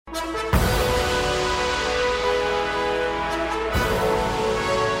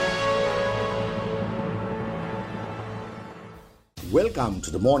Welcome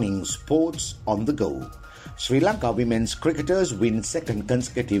to the morning Sports on the Go. Sri Lanka women's cricketers win second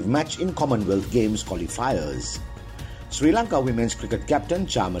consecutive match in Commonwealth Games qualifiers. Sri Lanka women's cricket captain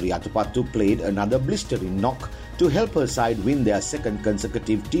Chamari Atupattu played another blistering knock to help her side win their second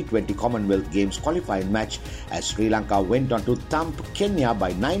consecutive T20 Commonwealth Games qualifying match as Sri Lanka went on to thump Kenya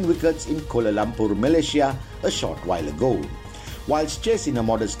by 9 wickets in Kuala Lumpur, Malaysia a short while ago. Whilst chasing a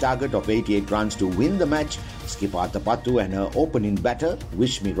modest target of 88 runs to win the match, skipper Atupattu and her opening batter,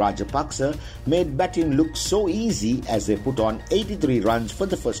 Wishmi Rajapaksa, made batting look so easy as they put on 83 runs for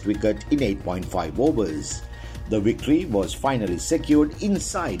the first wicket in 8.5 overs. The victory was finally secured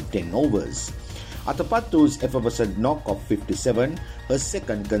inside 10 overs. Atupattu's effervescent knock of 57, her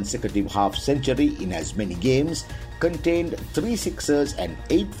second consecutive half-century in as many games, contained 3 sixers and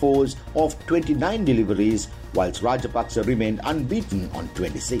 8 fours of 29 deliveries, whilst Rajapaksa remained unbeaten on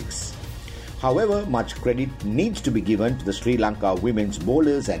 26. However, much credit needs to be given to the Sri Lanka women's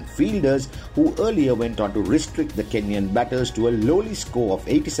bowlers and fielders who earlier went on to restrict the Kenyan batters to a lowly score of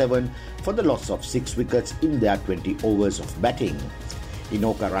 87 for the loss of 6 wickets in their 20 overs of batting.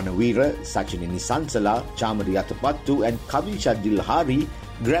 Inoka Ranawira, Sachini Nisansala, Chamari Atupattu and Kavisha Dilhari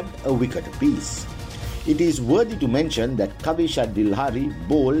grabbed a wicket apiece. It is worthy to mention that Kavisha Dilhari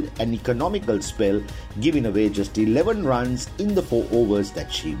bowled an economical spell, giving away just 11 runs in the 4 overs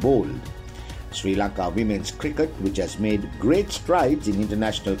that she bowled. Sri Lanka women's cricket, which has made great strides in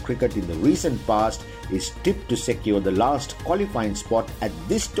international cricket in the recent past, is tipped to secure the last qualifying spot at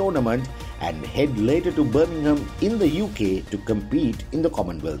this tournament and head later to Birmingham in the UK to compete in the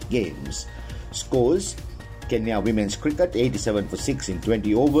Commonwealth Games. Scores: Kenya women's cricket 87 for 6 in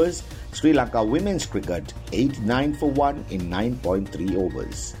 20 overs, Sri Lanka women's cricket 89 for 1 in 9.3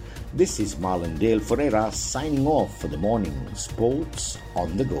 overs. This is Marlon Dale Ferreira signing off for the morning Sports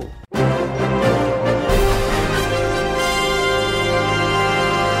on the Go.